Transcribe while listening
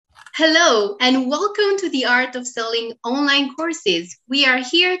Hello, and welcome to the Art of Selling Online Courses. We are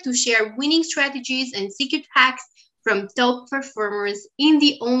here to share winning strategies and secret hacks from top performers in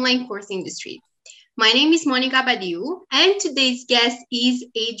the online course industry. My name is Monica Badiou, and today's guest is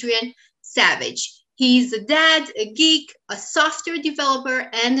Adrian Savage. He's a dad, a geek, a software developer,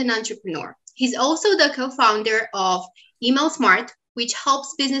 and an entrepreneur. He's also the co-founder of Email Smart, which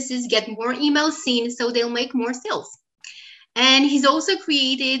helps businesses get more emails seen so they'll make more sales. And he's also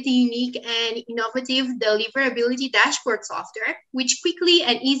created the unique and innovative deliverability dashboard software, which quickly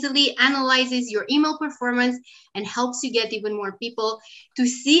and easily analyzes your email performance and helps you get even more people to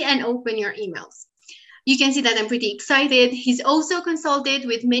see and open your emails. You can see that I'm pretty excited. He's also consulted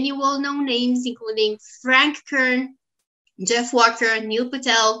with many well-known names, including Frank Kern, Jeff Walker, Neil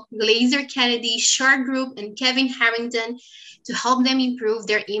Patel, Glazer Kennedy, Shark Group, and Kevin Harrington to help them improve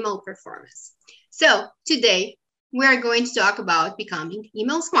their email performance. So today, we are going to talk about becoming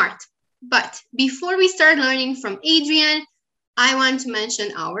email smart. But before we start learning from Adrian, I want to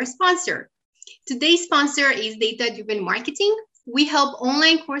mention our sponsor. Today's sponsor is Data Driven Marketing. We help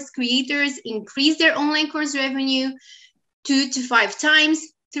online course creators increase their online course revenue 2 to 5 times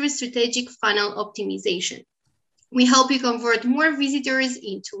through strategic funnel optimization. We help you convert more visitors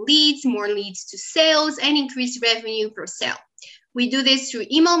into leads, more leads to sales, and increase revenue per sale. We do this through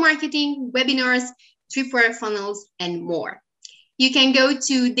email marketing, webinars, tripwire funnels, and more. You can go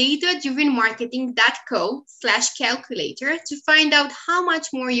to datadrivenmarketing.co/calculator to find out how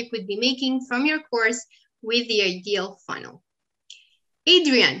much more you could be making from your course with the ideal funnel.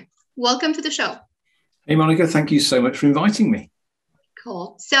 Adrian, welcome to the show. Hey, Monica, thank you so much for inviting me.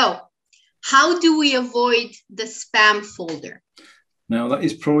 Cool. So, how do we avoid the spam folder? Now, that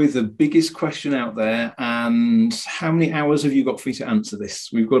is probably the biggest question out there. And how many hours have you got for me to answer this?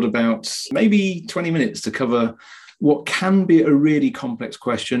 We've got about maybe 20 minutes to cover what can be a really complex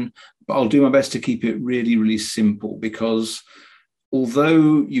question, but I'll do my best to keep it really, really simple, because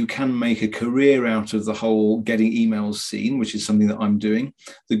although you can make a career out of the whole getting emails seen, which is something that I'm doing,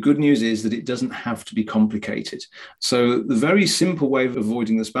 the good news is that it doesn't have to be complicated. So the very simple way of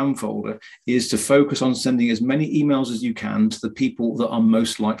avoiding the spam folder is to focus on sending as many emails as you can to the people that are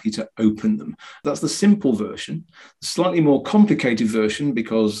most likely to open them. That's the simple version. The slightly more complicated version,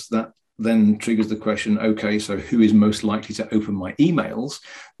 because that then triggers the question, okay, so who is most likely to open my emails?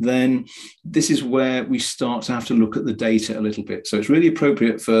 Then this is where we start to have to look at the data a little bit. So it's really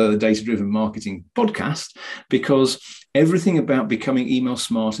appropriate for the Data Driven Marketing podcast, because everything about becoming email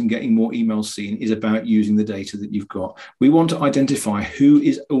smart and getting more emails seen is about using the data that you've got. We want to identify who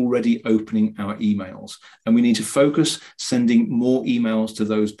is already opening our emails, and we need to focus sending more emails to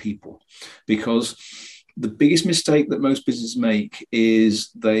those people, because the biggest mistake that most businesses make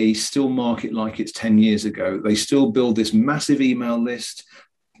is they still market like it's 10 years ago. They still build this massive email list,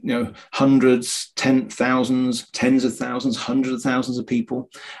 hundreds, thousands, tens of thousands, hundreds of thousands of people.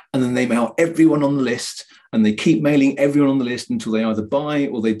 And then they mail everyone on the list, and they keep mailing everyone on the list until they either buy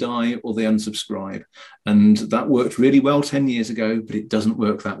or they die or they unsubscribe. And that worked really well 10 years ago, but it doesn't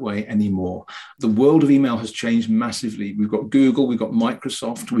work that way anymore. The world of email has changed massively. We've got Google, we've got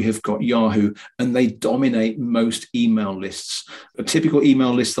Microsoft, we have got Yahoo, and they dominate most email lists. A typical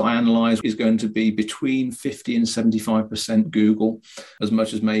email list that I analyze is going to be between 50 and 75% Google, as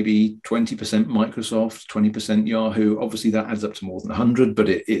much as maybe 20% Microsoft, 20% Yahoo. Obviously, that adds up to more than 100, but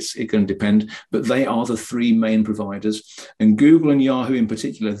it's going to depend. But they are the three main providers. And Google and Yahoo in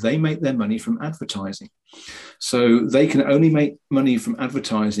particular, they make their money from advertising. So they can only make money from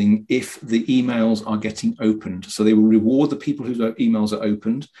advertising if the emails are getting opened. So they will reward the people whose emails are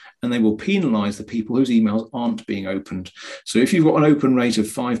opened, and they will penalize the people whose emails aren't being opened. So if you've got an open rate of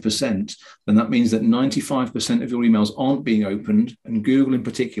 5%, then that means that 95% of your emails aren't being opened, and Google in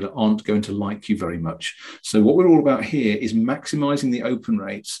particular aren't going to like you very much. So what we're all about here is maximizing the open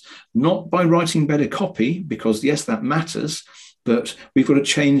rates, not by writing better copy, because yes, that matters, but we've got to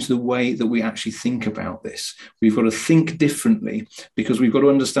change the way that we actually think about this. We've got to think differently, because we've got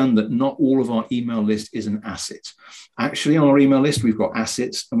to understand that not all of our email list is an asset. Actually, on our email list, we've got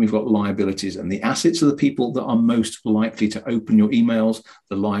assets and we've got liabilities. And the assets are the people that are most likely to open your emails.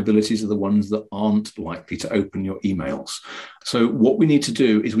 The liabilities are the ones that aren't likely to open your emails. So what we need to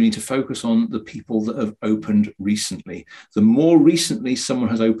do is we need to focus on the people that have opened recently. The more recently someone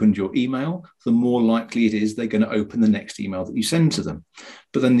has opened your email, the more likely it is they're going to open the next email that you send to them.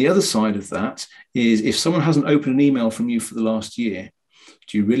 But then the other side of that is, if someone hasn't opened an email from you for the last year,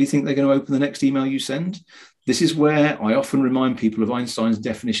 do you really think they're going to open the next email you send? This is where I often remind people of Einstein's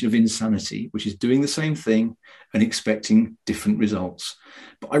definition of insanity, which is doing the same thing and expecting different results.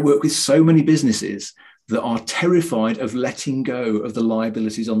 But I work with so many businesses that are terrified of letting go of the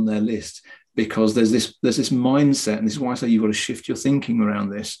liabilities on their list, because there's this mindset, and this is why I say you've got to shift your thinking around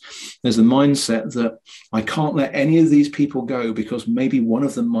this. There's the mindset that I can't let any of these people go because maybe one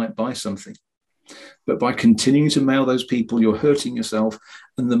of them might buy something. But by continuing to mail those people, you're hurting yourself.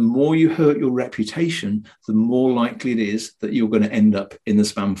 And the more you hurt your reputation, the more likely it is that you're going to end up in the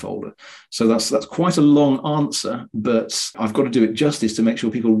spam folder. So that's quite a long answer, but I've got to do it justice to make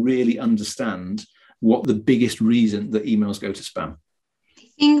sure people really understand what the biggest reason that emails go to spam.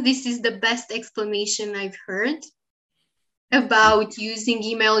 I think this is the best explanation I've heard about using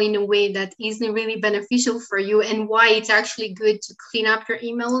email in a way that isn't really beneficial for you, and why it's actually good to clean up your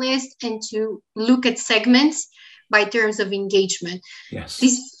email list and to look at segments by terms of engagement. Yes.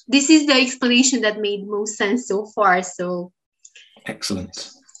 This is the explanation that made most sense so far. So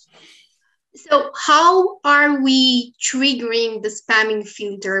excellent. So how are we triggering the spamming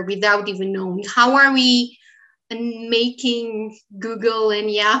filter without even knowing? How are we making Google and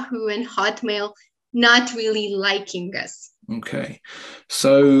Yahoo and Hotmail not really liking us? Okay.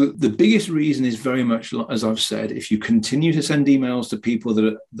 So the biggest reason is very much, as I've said, if you continue to send emails to people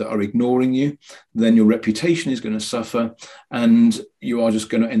that are ignoring you, then your reputation is going to suffer and you are just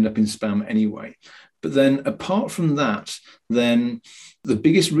going to end up in spam anyway. But then apart from that, then the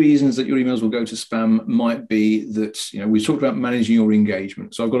biggest reasons that your emails will go to spam might be that, we talked about managing your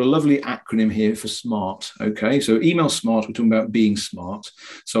engagement. So I've got a lovely acronym here for SMART. Okay. So email SMART, we're talking about being smart.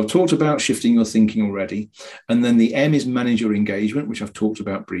 So I've talked about shifting your thinking already. And then the M is manage your engagement, which I've talked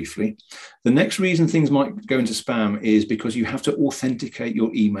about briefly. The next reason things might go into spam is because you have to authenticate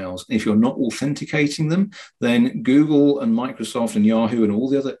your emails. If you're not authenticating them, then Google and Microsoft and Yahoo and all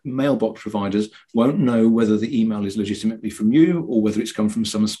the other mailbox providers won't know whether the email is legitimately from you or whether it's come from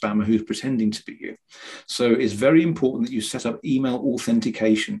some spammer who's pretending to be you. So it's very important that you set up email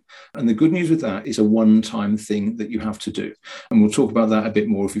authentication. And the good news with that is a one-time thing that you have to do. And we'll talk about that a bit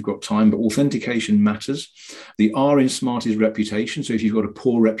more if we've got time, but authentication matters. The R in SMART is reputation. So if you've got a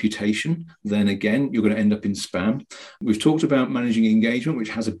poor reputation, then again, you're going to end up in spam. We've talked about managing engagement, which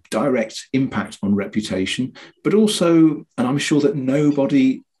has a direct impact on reputation, but also, and I'm sure that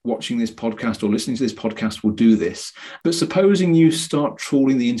nobody watching this podcast or listening to this podcast will do this. But supposing you start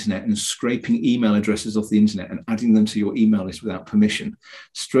trawling the internet and scraping email addresses off the internet and adding them to your email list without permission,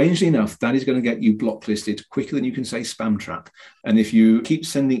 strangely enough, that is going to get you blocklisted quicker than you can say spam trap. And if you keep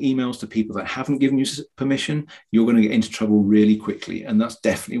sending emails to people that haven't given you permission, you're going to get into trouble really quickly. And that's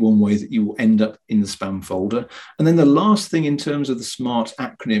definitely one way that you will end up in the spam folder. And then the last thing in terms of the SMART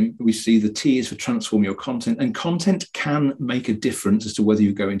acronym, we see the T is for transform your content. And content can make a difference as to whether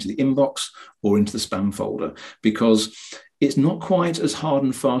you go into the inbox or into the spam folder, because it's not quite as hard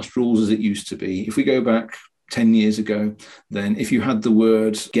and fast rules as it used to be. If we go back 10 years ago, then if you had the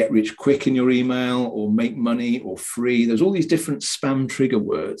word get rich quick in your email or make money or free, there's all these different spam trigger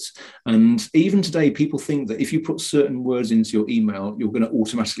words. And even today, people think that if you put certain words into your email, you're going to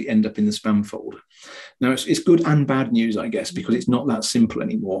automatically end up in the spam folder. Now, it's good and bad news, I guess, because it's not that simple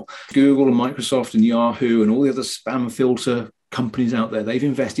anymore. Google and Microsoft and Yahoo and all the other spam filter companies out there, they've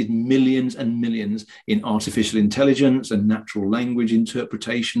invested millions and millions in artificial intelligence and natural language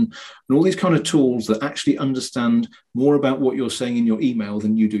interpretation and all these kind of tools that actually understand more about what you're saying in your email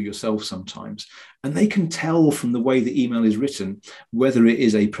than you do yourself sometimes. And they can tell from the way the email is written, whether it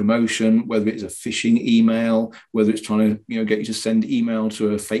is a promotion, whether it is a phishing email, whether it's trying to get you to send email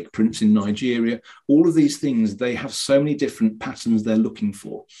to a fake prince in Nigeria. All of these things, they have so many different patterns they're looking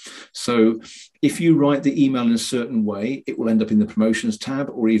for. So if you write the email in a certain way, it will end up in the promotions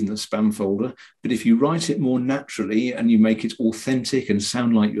tab or even the spam folder. But if you write it more naturally and you make it authentic and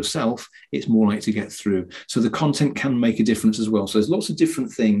sound like yourself, it's more likely to get through. So the content can make a difference as well. So there's lots of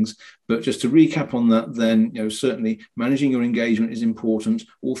different things, but just to recap on that, then certainly managing your engagement is important.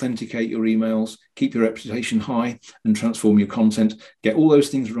 Authenticate your emails, keep your reputation high, and transform your content. Get all those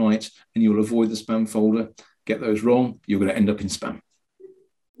things right, and you'll avoid the spam folder. Get those wrong, you're going to end up in spam.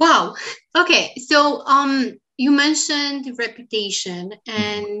 Wow. Okay. So you mentioned reputation,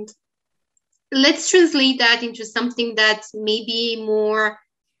 and let's translate that into something that's maybe more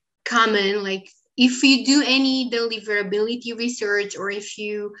common. Like if you do any deliverability research, or if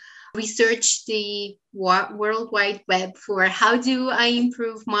you research the World Wide Web for how do I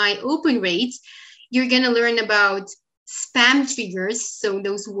improve my open rates, you're going to learn about spam triggers. So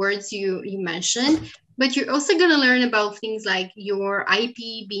those words you mentioned. But you're also going to learn about things like your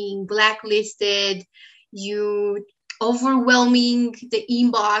IP being blacklisted, you overwhelming the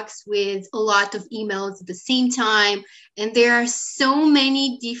inbox with a lot of emails at the same time. And there are so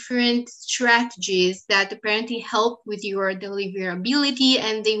many different strategies that apparently help with your deliverability,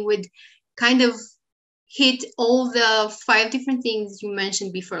 and they would kind of hit all the 5 different things you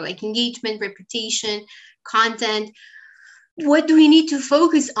mentioned before, like engagement, reputation, content, what do we need to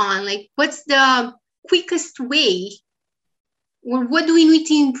focus on? Like, what's the quickest way, or what do we need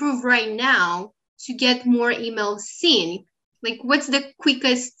to improve right now to get more emails seen? Like, what's the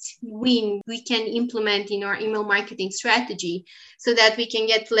quickest win we can implement in our email marketing strategy so that we can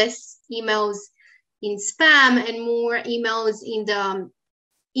get less emails in spam and more emails in the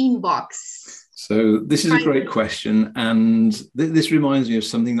inbox? So this is a great question. And this reminds me of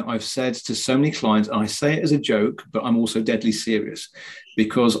something that I've said to so many clients. And I say it as a joke, but I'm also deadly serious,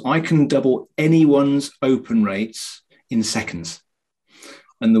 because I can double anyone's open rates in seconds.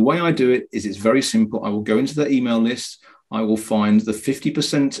 And the way I do it is it's very simple. I will go into their email list. I will find the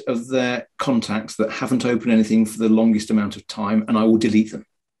 50% of their contacts that haven't opened anything for the longest amount of time, and I will delete them.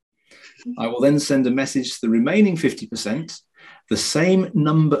 I will then send a message to the remaining 50%. The same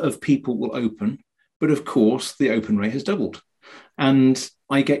number of people will open, but of course, the open rate has doubled. And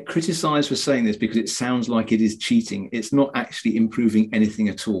I get criticized for saying this because it sounds like it is cheating. It's not actually improving anything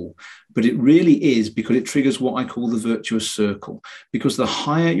at all, but it really is, because it triggers what I call the virtuous circle. Because the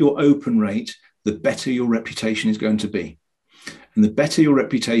higher your open rate, the better your reputation is going to be. And the better your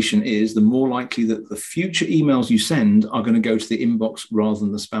reputation is, the more likely that the future emails you send are going to go to the inbox rather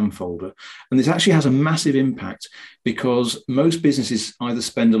than the spam folder. And this actually has a massive impact, because most businesses either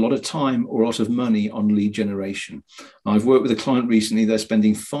spend a lot of time or a lot of money on lead generation. I've worked with a client recently. They're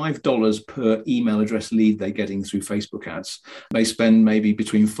spending $5 per email address lead they're getting through Facebook ads. They spend maybe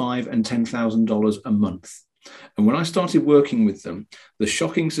between $5,000 and $10,000 a month. And when I started working with them, the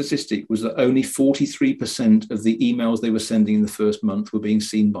shocking statistic was that only 43% of the emails they were sending in the first month were being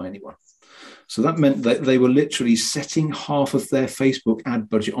seen by anyone. So that meant that they were literally setting half of their Facebook ad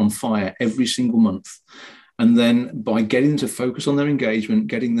budget on fire every single month. And then by getting them to focus on their engagement,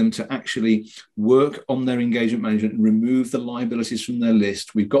 getting them to actually work on their engagement management and remove the liabilities from their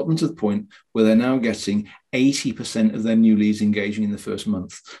list, we've got them to the point where they're now getting 80% of their new leads engaging in the first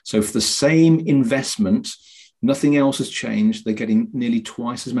month. So for the same investment, nothing else has changed. They're getting nearly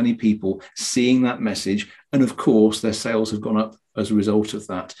twice as many people seeing that message. And of course, their sales have gone up as a result of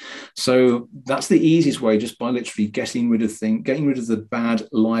that. So that's the easiest way, just by literally getting rid of the bad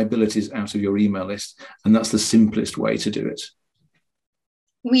liabilities out of your email list. And that's the simplest way to do it.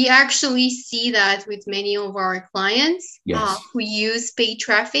 We actually see that with many of our clients. Yes. Who use paid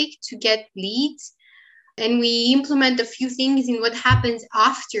traffic to get leads. And we implement a few things in what happens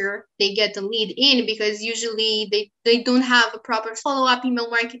after they get the lead in, because usually they don't have a proper follow-up email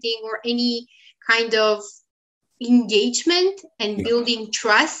marketing or any kind of engagement and building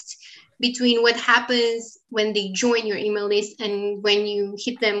trust between what happens when they join your email list and when you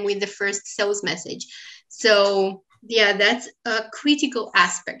hit them with the first sales message. So yeah, that's a critical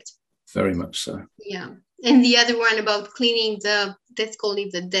aspect. Very much so. Yeah. And the other one about cleaning let's call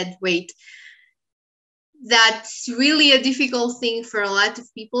it the dead weight. That's really a difficult thing for a lot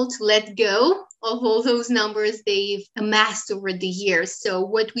of people to let go of all those numbers they've amassed over the years. So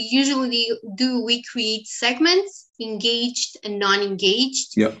what we usually do, we create segments, engaged and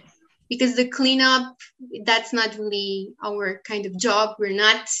non-engaged. Yep. Because the cleanup, that's not really our kind of job. We're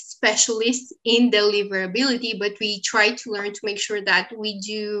not specialists in deliverability, but we try to learn to make sure that we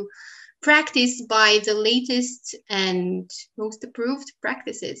do practice by the latest and most approved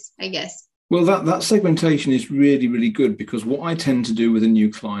practices, I guess. Well, that segmentation is really, really good, because what I tend to do with a new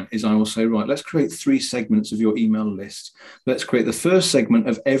client is I will say, right, let's create 3 segments of your email list. Let's create the first segment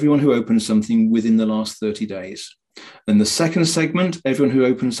of everyone who opened something within the last 30 days. Then the second segment, everyone who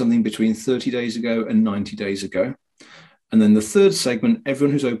opened something between 30 days ago and 90 days ago. And then the third segment,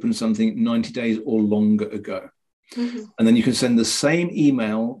 everyone who's opened something 90 days or longer ago. Mm-hmm. And then you can send the same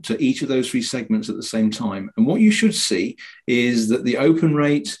email to each of those 3 segments at the same time. And what you should see is that the open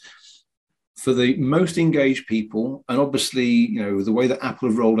rate for the most engaged people, and obviously, you know, the way that Apple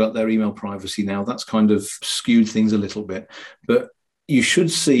have rolled out their email privacy now, that's kind of skewed things a little bit. But you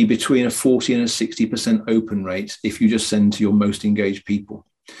should see between a 40 and a 60% open rate if you just send to your most engaged people.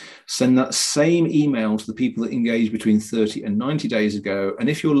 Send that same email to the people that engaged between 30 and 90 days ago. And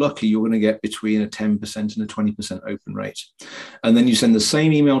if you're lucky, you're going to get between a 10% and a 20% open rate. And then you send the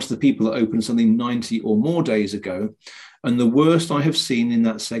same email to the people that opened something 90 or more days ago. And the worst I have seen in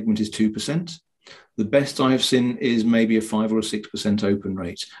that segment is 2%. The best I have seen is maybe a 5 or a 6% open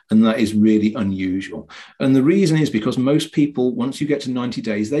rate. And that is really unusual. And the reason is because most people, once you get to 90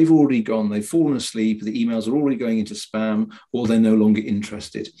 days, they've already gone, they've fallen asleep, the emails are already going into spam, or they're no longer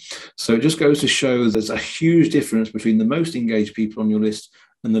interested. So it just goes to show there's a huge difference between the most engaged people on your list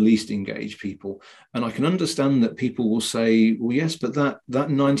and the least engaged people. And I can understand that people will say, well, yes, but that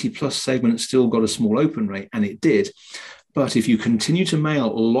 90 plus segment still got a small open rate, and it did. But if you continue to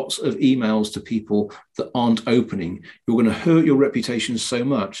mail lots of emails to people that aren't opening, you're going to hurt your reputation so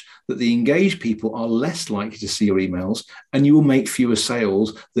much that the engaged people are less likely to see your emails, and you will make fewer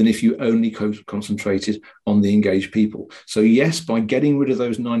sales than if you only concentrated on the engaged people. So yes, by getting rid of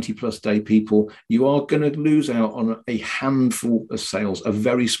those 90 plus day people, you are going to lose out on a handful of sales, a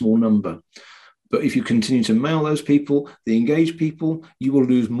very small number. But if you continue to mail those people, the engaged people, you will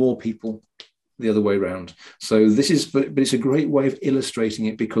lose more people the other way around. So but it's a great way of illustrating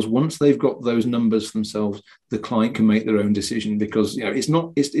it, because once they've got those numbers themselves, the client can make their own decision, because it's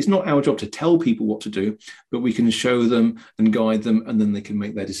not our job to tell people what to do, but we can show them and guide them, and then they can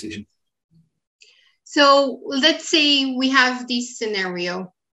make their decision. So let's say we have this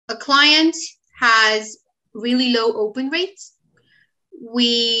scenario. A client has really low open rates.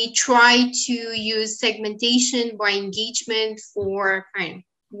 We try to use segmentation by engagement for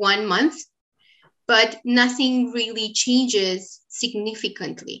 1 month, but nothing really changes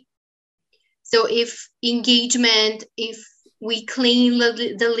significantly. So if we clean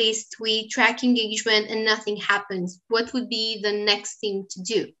the list, we track engagement and nothing happens, what would be the next thing to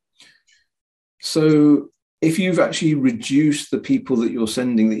do? So if you've actually reduced the people that you're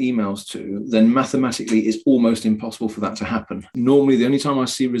sending the emails to, then mathematically it's almost impossible for that to happen. Normally, the only time I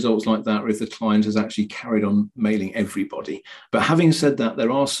see results like that are if the client has actually carried on mailing everybody. But having said that, there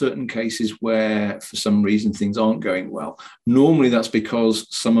are certain cases where, for some reason, things aren't going well. Normally, that's because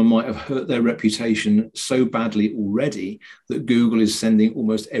someone might have hurt their reputation so badly already that Google is sending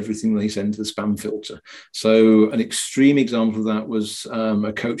almost everything they send to the spam filter. So an extreme example of that was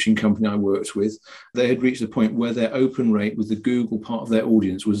a coaching company I worked with. They had reached the point where their open rate with the Google part of their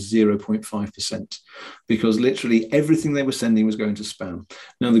audience was 0.5%, because literally everything they were sending was going to spam.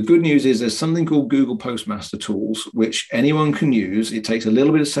 Now, the good news is there's something called Google Postmaster Tools, which anyone can use. It takes a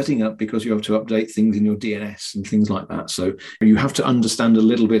little bit of setting up because you have to update things in your DNS and things like that. So you have to understand a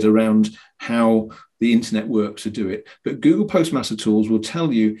little bit around how the internet works to do it. But Google Postmaster Tools will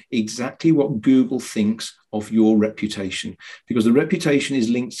tell you exactly what Google thinks of your reputation, because the reputation is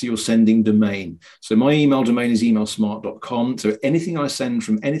linked to your sending domain. So my email domain is emailsmart.com. So anything I send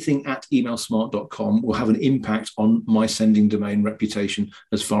from anything at emailsmart.com will have an impact on my sending domain reputation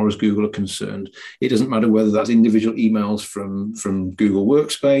as far as Google are concerned. It doesn't matter whether that's individual emails from Google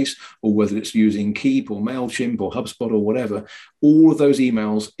Workspace, or whether it's using Keep or MailChimp or HubSpot or whatever. All of those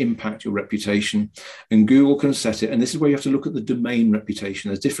emails impact your reputation, and Google can set it. And this is where you have to look at the domain reputation.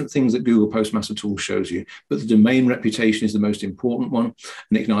 There's different things that Google Postmaster Tool shows you, but the domain reputation is the most important one.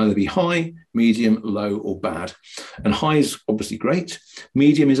 And it can either be high, medium, low, or bad. And high is obviously great.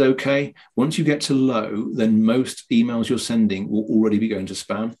 Medium is okay. Once you get to low, then most emails you're sending will already be going to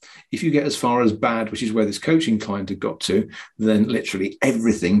spam. If you get as far as bad, which is where this coaching client had got to, then literally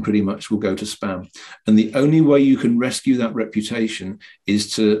everything pretty much will go to spam. And the only way you can rescue that reputation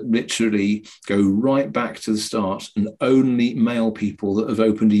is to literally go right back to the start and only mail people that have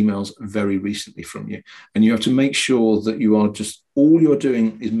opened emails very recently from you. And you have to make sure that you are just, all you're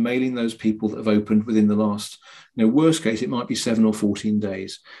doing is mailing those people that have opened within the last, worst case, it might be 7 or 14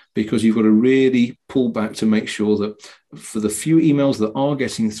 days, because you've got to really pull back to make sure that for the few emails that are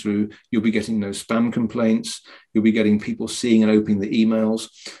getting through, you'll be getting no spam complaints, you'll be getting people seeing and opening the emails.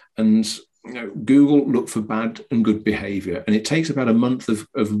 And Google look for bad and good behavior, and it takes about a month of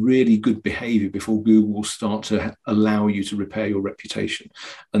really good behavior before Google will start to allow you to repair your reputation.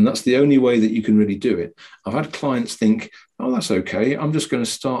 And that's the only way that you can really do it. I've had clients think, oh, that's okay, I'm going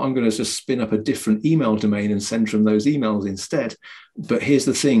to just spin up a different email domain and send from those emails instead. But here's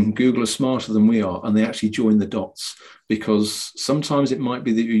the thing, Google are smarter than we are, and they actually join the dots, because sometimes it might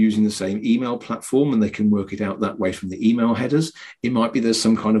be that you're using the same email platform and they can work it out that way from the email headers. It might be there's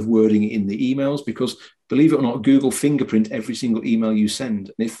some kind of wording in the emails, because believe it or not, Google fingerprint every single email you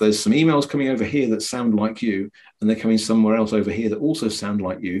send. And if there's some emails coming over here that sound like you, and they're coming somewhere else over here that also sound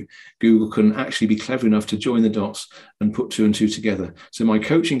like you, Google can actually be clever enough to join the dots and put 2 and 2 together. So my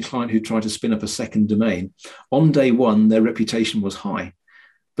coaching client who tried to spin up a second domain, on day 1, their reputation was high.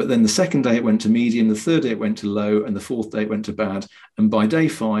 But then the second day it went to medium, the third day it went to low, and the fourth day it went to bad. And by day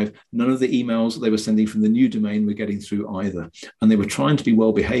 5, none of the emails they were sending from the new domain were getting through either. And they were trying to be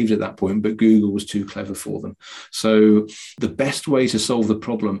well behaved at that point, but Google was too clever for them. So the best way to solve the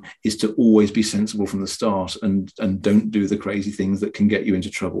problem is to always be sensible from the start, and don't do the crazy things that can get you into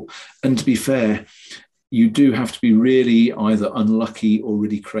trouble. And to be fair, you do have to be really either unlucky or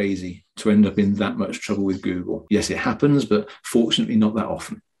really crazy to end up in that much trouble with Google. Yes, it happens, but fortunately not that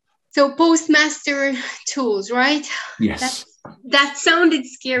often. So Postmaster Tools, right? Yes. That sounded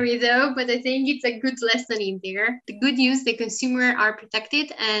scary though, but I think it's a good lesson in there. The good news, the consumer are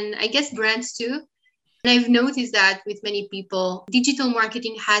protected, and I guess brands too. And I've noticed that with many people, digital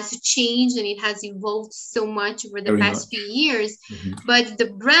marketing has changed and it has evolved so much over the Very past much. few years. Mm-hmm. But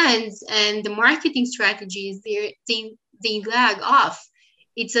the brands and the marketing strategies, they lag off.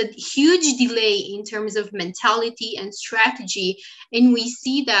 It's a huge delay in terms of mentality and strategy. And we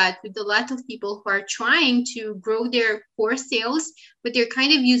see that with a lot of people who are trying to grow their core sales, but they're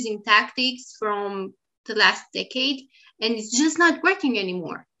kind of using tactics from the last decade, and it's just not working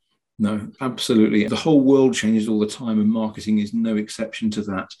anymore. No, absolutely. The whole world changes all the time, and marketing is no exception to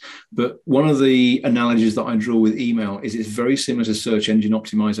that. But one of the analogies that I draw with email is it's very similar to search engine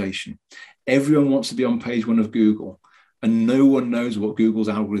optimization. Everyone wants to be on page one of Google, and no one knows what Google's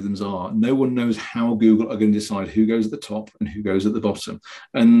algorithms are. No one knows how Google are going to decide who goes at the top and who goes at the bottom.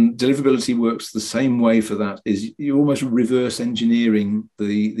 And deliverability works the same way for that. Is you're almost reverse engineering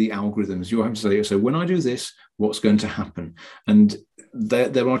the algorithms. You're having to say, so when I do this, what's going to happen? And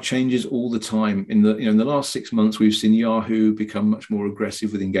there are changes all the time. In the last 6 months, we've seen Yahoo become much more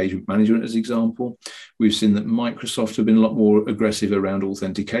aggressive with engagement management, as an example. We've seen that Microsoft have been a lot more aggressive around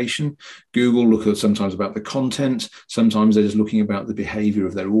authentication. Google look at sometimes about the content. Sometimes they're just looking about the behavior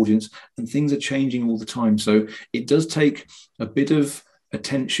of their audience, and things are changing all the time. So it does take a bit of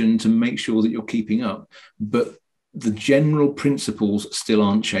attention to make sure that you're keeping up, but the general principles still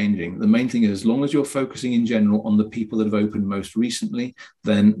aren't changing. The main thing is, as long as you're focusing in general on the people that have opened most recently,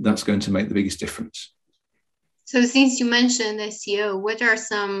 then that's going to make the biggest difference. So since you mentioned SEO, what are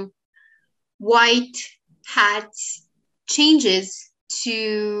some white hat changes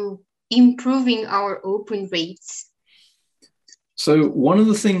to improving our open rates? So one of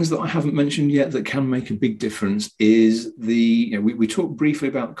the things that I haven't mentioned yet that can make a big difference is we talked briefly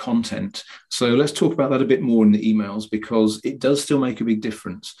about content. So let's talk about that a bit more in the emails, because it does still make a big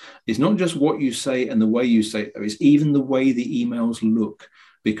difference. It's not just what you say and the way you say it, though. It's even the way the emails look.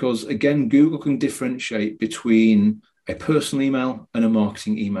 Because again, Google can differentiate between a personal email and a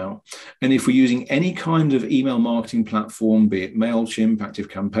marketing email. And if we're using any kind of email marketing platform, be it MailChimp,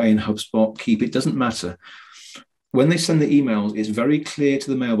 ActiveCampaign, HubSpot, Keep, it doesn't matter. When they send the emails, it's very clear to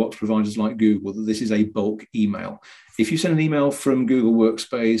the mailbox providers like Google that this is a bulk email. If you send an email from Google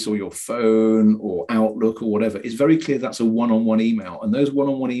Workspace or your phone or Outlook or whatever, it's very clear that's a one-on-one email. And those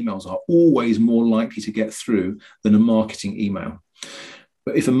one-on-one emails are always more likely to get through than a marketing email.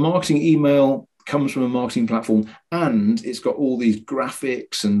 But if a marketing email comes from a marketing platform and it's got all these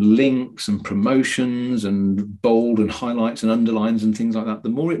graphics and links and promotions and bold and highlights and underlines and things like that, the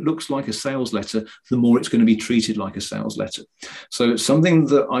more it looks like a sales letter, the more it's going to be treated like a sales letter. So something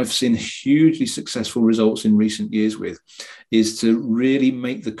that I've seen hugely successful results in recent years with is to really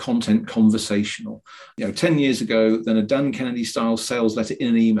make the content conversational. 10 years ago, then a Dan Kennedy style sales letter in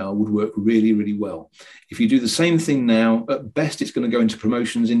an email would work really, really well. If you do the same thing now, at best, it's going to go into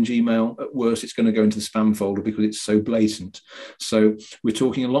promotions in Gmail. At worst, it's going to go into the spam folder because it's so blatant. So we're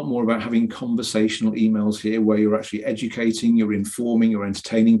talking a lot more about having conversational emails here where you're actually educating, you're informing, you're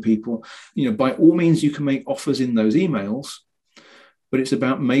entertaining people. By all means, you can make offers in those emails, but it's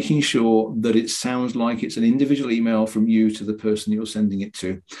about making sure that it sounds like it's an individual email from you to the person you're sending it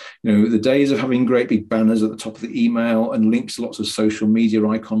to. The days of having great big banners at the top of the email and links to lots of social media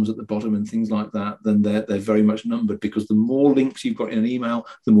icons at the bottom and things like that, then they're very much numbered, because the more links you've got in an email,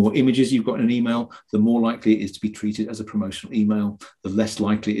 the more images you've got in an email, the more likely it is to be treated as a promotional email, the less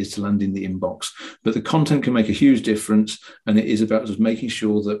likely it is to land in the inbox. But the content can make a huge difference, and it is about just making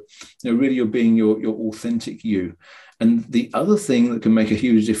sure that really you're being your authentic you. And the other thing that can make a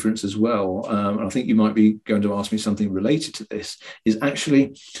huge difference as well, and I think you might be going to ask me something related to this, is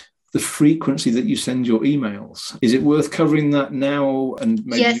actually the frequency that you send your emails. Is it worth covering that now? And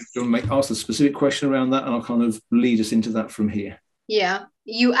maybe Yes. you'll ask the specific question around that, and I'll kind of lead us into that from here. Yeah,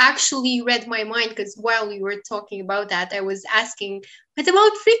 you actually read my mind, because while we were talking about that, I was asking, what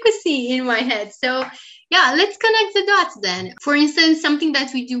about frequency in my head? So yeah, let's connect the dots then. For instance, something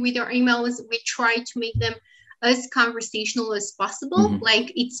that we do with our emails, we try to make them as conversational as possible. Mm-hmm.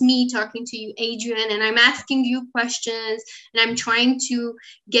 Like it's me talking to you, Adrian, and I'm asking you questions and I'm trying to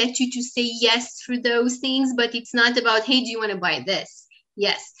get you to say yes for those things, but it's not about, hey, do you want to buy this?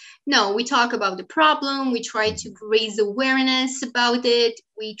 Yes. No, we talk about the problem. We try to raise awareness about it.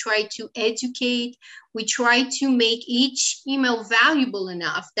 We try to educate. We try to make each email valuable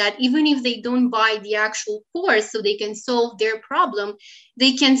enough that even if they don't buy the actual course so they can solve their problem,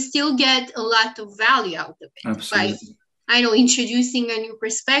 they can still get a lot of value out of it. Absolutely. By, introducing a new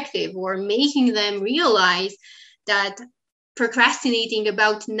perspective or making them realize that procrastinating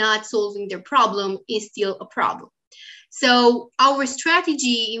about not solving their problem is still a problem. So our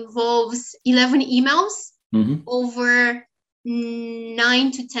strategy involves 11 emails over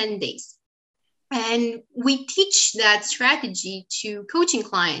 9 to 10 days. And we teach that strategy to coaching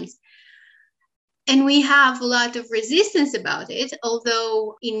clients. And we have a lot of resistance about it,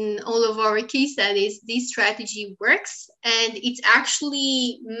 although in all of our case studies, this strategy works. And it's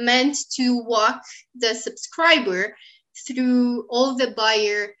actually meant to walk the subscriber through all the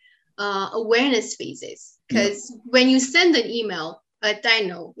buyer awareness phases. Because when you send an email, I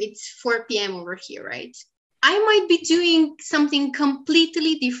know it's 4 p.m. over here, right? I might be doing something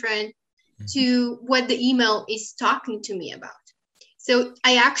completely different to what the email is talking to me about. So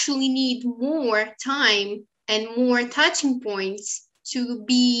I actually need more time and more touching points to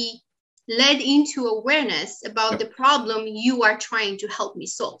be led into awareness about the problem you are trying to help me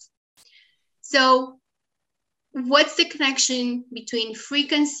solve. So what's the connection between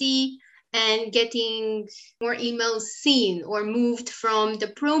frequency and getting more emails seen or moved from the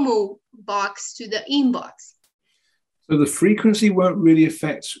promo box to the inbox? So the frequency won't really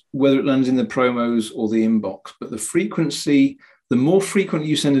affect whether it lands in the promos or the inbox, but the frequency, the more frequently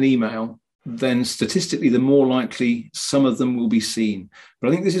you send an email, then statistically, the more likely some of them will be seen. But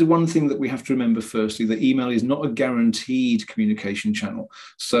I think this is one thing that we have to remember firstly, that email is not a guaranteed communication channel.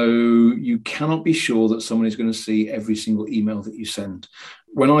 So you cannot be sure that someone is going to see every single email that you send.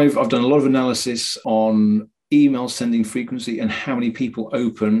 When I've done a lot of analysis on email sending frequency and how many people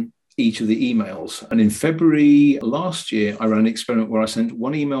open each of the emails. And in February last year, I ran an experiment where I sent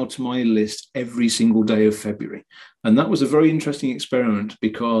one email to my list every single day of February. And that was a very interesting experiment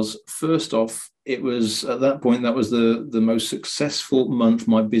because first off, it was at that point, that was the most successful month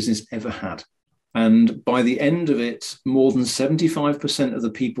my business ever had. And by the end of it, more than 75% of the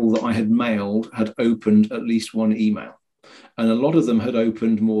people that I had mailed had opened at least one email. And a lot of them had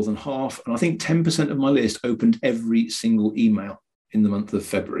opened more than half. And I think 10% of my list opened every single email in the month of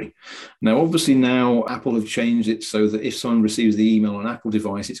February. Now, obviously now Apple have changed it so that if someone receives the email on an Apple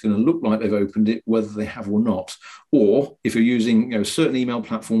device, it's going to look like they've opened it, whether they have or not. Or if you're using certain email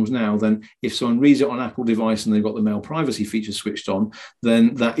platforms now, then if someone reads it on an Apple device and they've got the mail privacy feature switched on,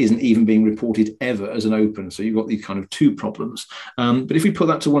 then that isn't even being reported ever as an open. So you've got these kind of two problems. But if we put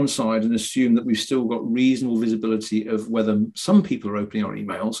that to one side and assume that we've still got reasonable visibility of whether some people are opening our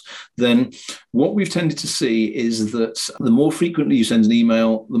emails, then what we've tended to see is that the more frequently you send an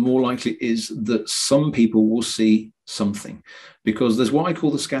email, the more likely it is that some people will see something, because there's what I call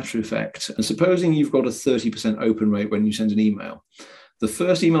the scatter effect. And supposing you've got a 30% open rate when you send an email, the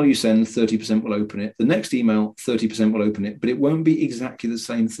first email you send, 30% will open it. The next email, 30% will open it, but it won't be exactly the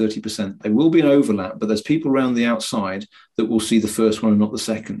same 30%. There will be an overlap, but there's people around the outside that will see the first one and not the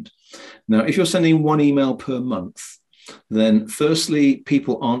second. Now, if you're sending one email per month, then firstly,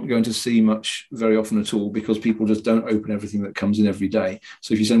 people aren't going to see much very often at all because people just don't open everything that comes in every day.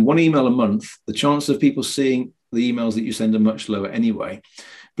 So if you send one email a month, the chances of people seeing the emails that you send are much lower anyway.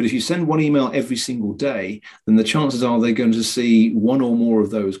 But if you send one email every single day, then the chances are they're going to see one or more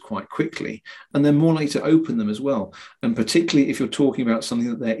of those quite quickly, and they're more likely to open them as well. And particularly if you're talking about something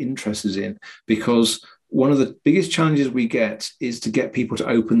that they're interested in, because one of the biggest challenges we get is to get people to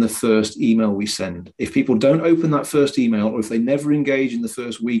open the first email we send. If people don't open that first email, or if they never engage in the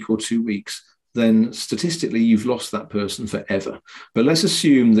first week or 2 weeks, then statistically you've lost that person forever. But let's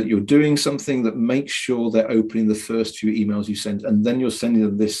assume that you're doing something that makes sure they're opening the first few emails you send, and then you're sending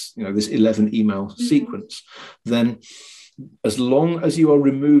them this 11 email sequence. Then as long as you are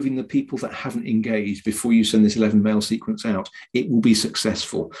removing the people that haven't engaged before you send this 11 mail sequence out, it will be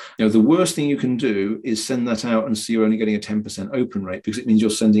successful. The worst thing you can do is send that out and see you're only getting a 10% open rate, because it means you're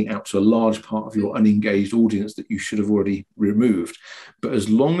sending out to a large part of your unengaged audience that you should have already removed. But as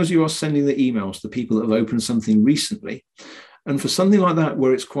long as you are sending the emails to people that have opened something recently, and for something like that,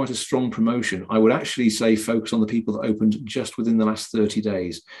 where it's quite a strong promotion, I would actually say focus on the people that opened just within the last 30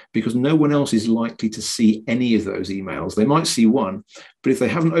 days, because no one else is likely to see any of those emails. They might see one, but if they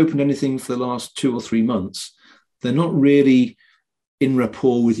haven't opened anything for the last 2 or 3 months, they're not really in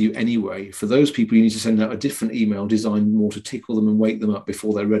rapport with you anyway. For those people, you need to send out a different email designed more to tickle them and wake them up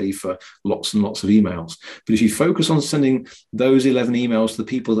before they're ready for lots and lots of emails. But if you focus on sending those 11 emails to the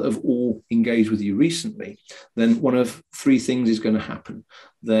people that have all engaged with you recently, then one of 3 things is going to happen.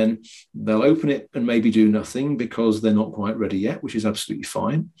 Then they'll open it and maybe do nothing because they're not quite ready yet, which is absolutely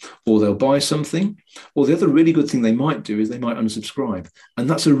fine. Or they'll buy something. Or the other really good thing they might do is they might unsubscribe. And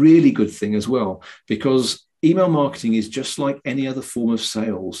that's a really good thing as well, because email marketing is just like any other form of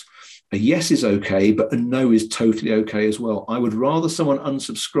sales. A yes is okay, but a no is totally okay as well. I would rather someone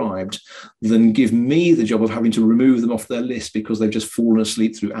unsubscribed than give me the job of having to remove them off their list because they've just fallen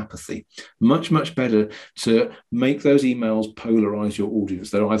asleep through apathy. Much, much better to make those emails polarize your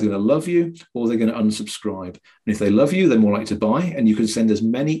audience. They're either going to love you or they're going to unsubscribe. And if they love you, they're more likely to buy, and you can send as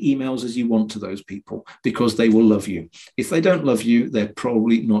many emails as you want to those people because they will love you. If they don't love you, they're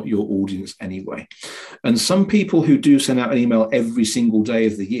probably not your audience anyway. And some people who do send out an email every single day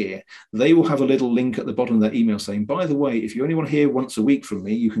of the year, they will have a little link at the bottom of their email saying, by the way, if you only want to hear once a week from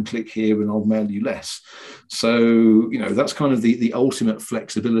me, you can click here and I'll mail you less. So, that's kind of the ultimate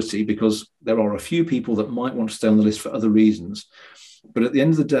flexibility, because there are a few people that might want to stay on the list for other reasons. But at the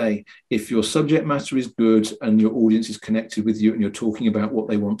end of the day, if your subject matter is good and your audience is connected with you and you're talking about what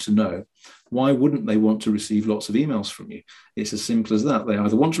they want to know, why wouldn't they want to receive lots of emails from you? It's as simple as that. They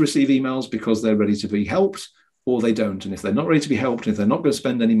either want to receive emails because they're ready to be helped, or they don't. And if they're not ready to be helped, and if they're not going to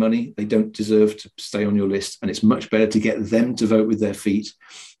spend any money, they don't deserve to stay on your list. And it's much better to get them to vote with their feet.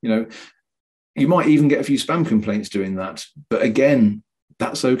 You might even get a few spam complaints doing that. But again,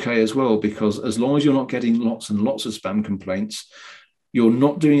 that's okay as well, because as long as you're not getting lots and lots of spam complaints, you're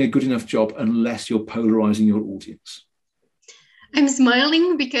not doing a good enough job unless you're polarizing your audience. I'm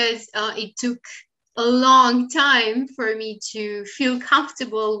smiling because it took a long time for me to feel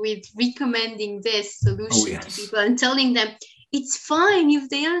comfortable with recommending this solution to people and telling them it's fine if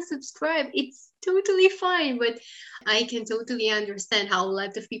they unsubscribe. It's totally fine. But I can totally understand how a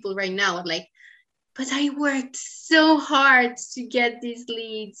lot of people right now are like, but I worked so hard to get these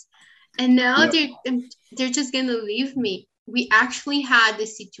leads, and now they're just going to leave me. We actually had a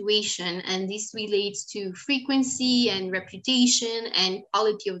situation, and this relates to frequency and reputation and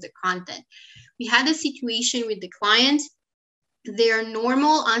quality of the content. We had a situation with the client. Their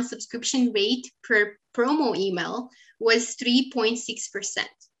normal unsubscription rate per promo email was 3.6%,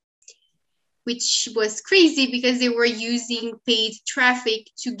 which was crazy because they were using paid traffic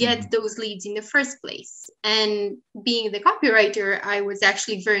to get those leads in the first place. And being the copywriter, I was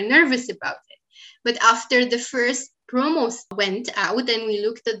actually very nervous about it. But after the first promos went out and we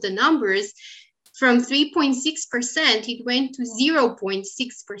looked at the numbers, from 3.6%, it went to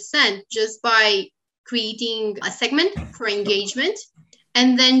 0.6% just by creating a segment for engagement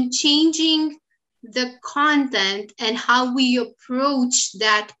and then changing the content and how we approach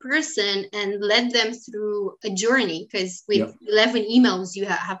that person and led them through a journey. Because with 11 emails, you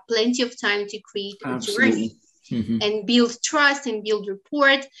have plenty of time to create a journey and build trust and build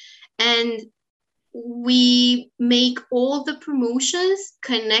rapport. And we make all the promotions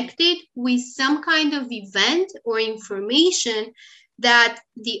connected with some kind of event or information that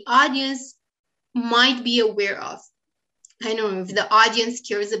the audience might be aware of. I don't know if the audience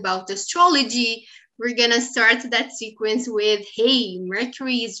cares about astrology, we're going to start that sequence with, hey,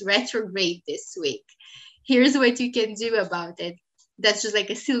 Mercury is retrograde this week. Here's what you can do about it. That's just like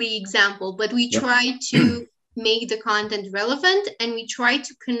a silly example, but we try to make the content relevant, and we try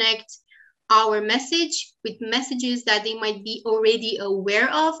to connect our message with messages that they might be already aware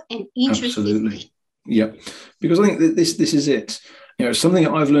of and interested in. Yeah, because I think that this is it. Something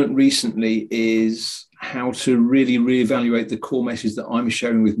that I've learned recently is how to really reevaluate the core message that I'm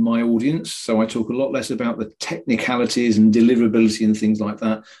sharing with my audience. So I talk a lot less about the technicalities and deliverability and things like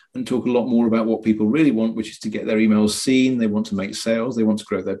that, and talk a lot more about what people really want, which is to get their emails seen. They want to make sales. They want to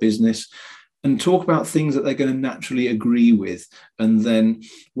grow their business. And talk about things that they're going to naturally agree with. And then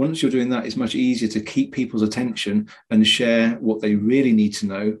once you're doing that, it's much easier to keep people's attention and share what they really need to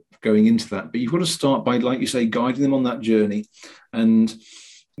know going into that. But you've got to start by, like you say, guiding them on that journey. And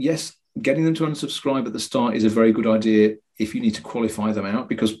yes, getting them to unsubscribe at the start is a very good idea if you need to qualify them out,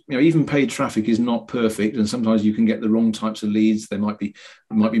 because even paid traffic is not perfect, and sometimes you can get the wrong types of leads. They might be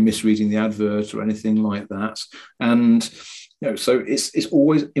misreading the advert or anything like that. And so it's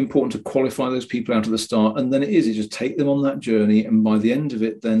always important to qualify those people out at the start, and then it just take them on that journey. And by the end of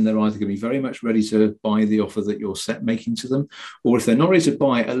it, then they're either going to be very much ready to buy the offer that you're making to them, or if they're not ready to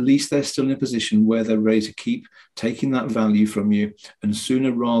buy, at least they're still in a position where they're ready to keep taking that value from you. And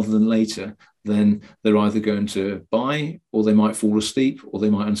sooner rather than later, then they're either going to buy, or they might fall asleep, or they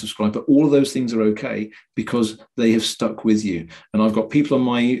might unsubscribe. But all of those things are okay because they have stuck with you. And I've got people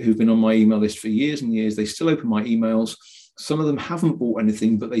who've been on my email list for years and years. They still open my emails. Some of them haven't bought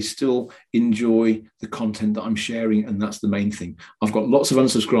anything, but they still enjoy the content that I'm sharing. And that's the main thing. I've got lots of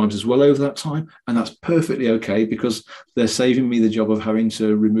unsubscribes as well over that time. And that's perfectly okay, because they're saving me the job of having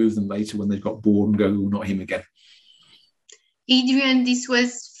to remove them later when they've got bored and go, oh, not him again. Adrian, this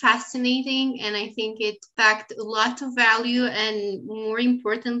was fascinating, and I think it packed a lot of value and, more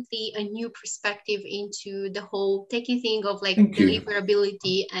importantly, a new perspective into the whole techie thing of like Thank you.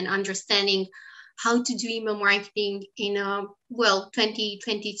 deliverability and understanding how to do email marketing in a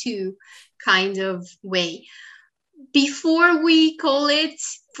 2022 kind of way. Before we call it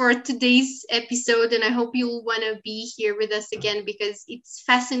for today's episode, and I hope you'll want to be here with us again because it's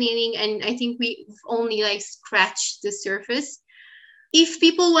fascinating, and I think we've only like scratched the surface. If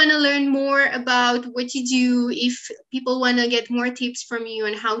people want to learn more about what you do, if people want to get more tips from you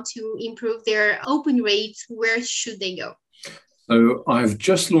on how to improve their open rates, where should they go? So I've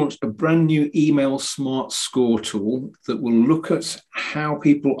just launched a brand new email smart score tool that will look at how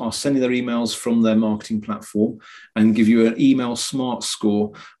people are sending their emails from their marketing platform and give you an email smart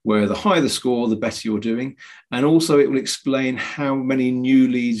score where the higher the score, the better you're doing. And also it will explain how many new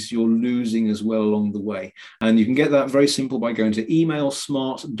leads you're losing as well along the way. And you can get that very simple by going to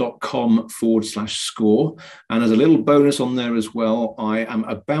emailsmart.com/score. And as a little bonus on there as well, I am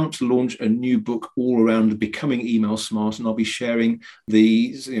about to launch a new book all around becoming email smart, and I'll be sharing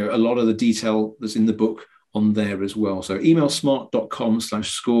a lot of the detail that's in the book on there as well. So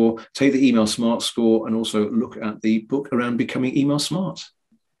emailsmart.com/score, take the email smart score and also look at the book around becoming email smart.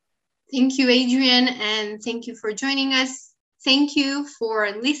 Thank you, Adrian, and thank you for joining us. Thank you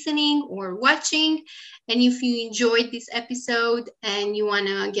for listening or watching. And if you enjoyed this episode and you want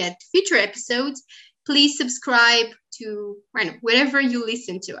to get future episodes, please subscribe to wherever you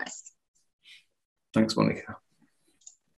listen to us. Thanks, Monica.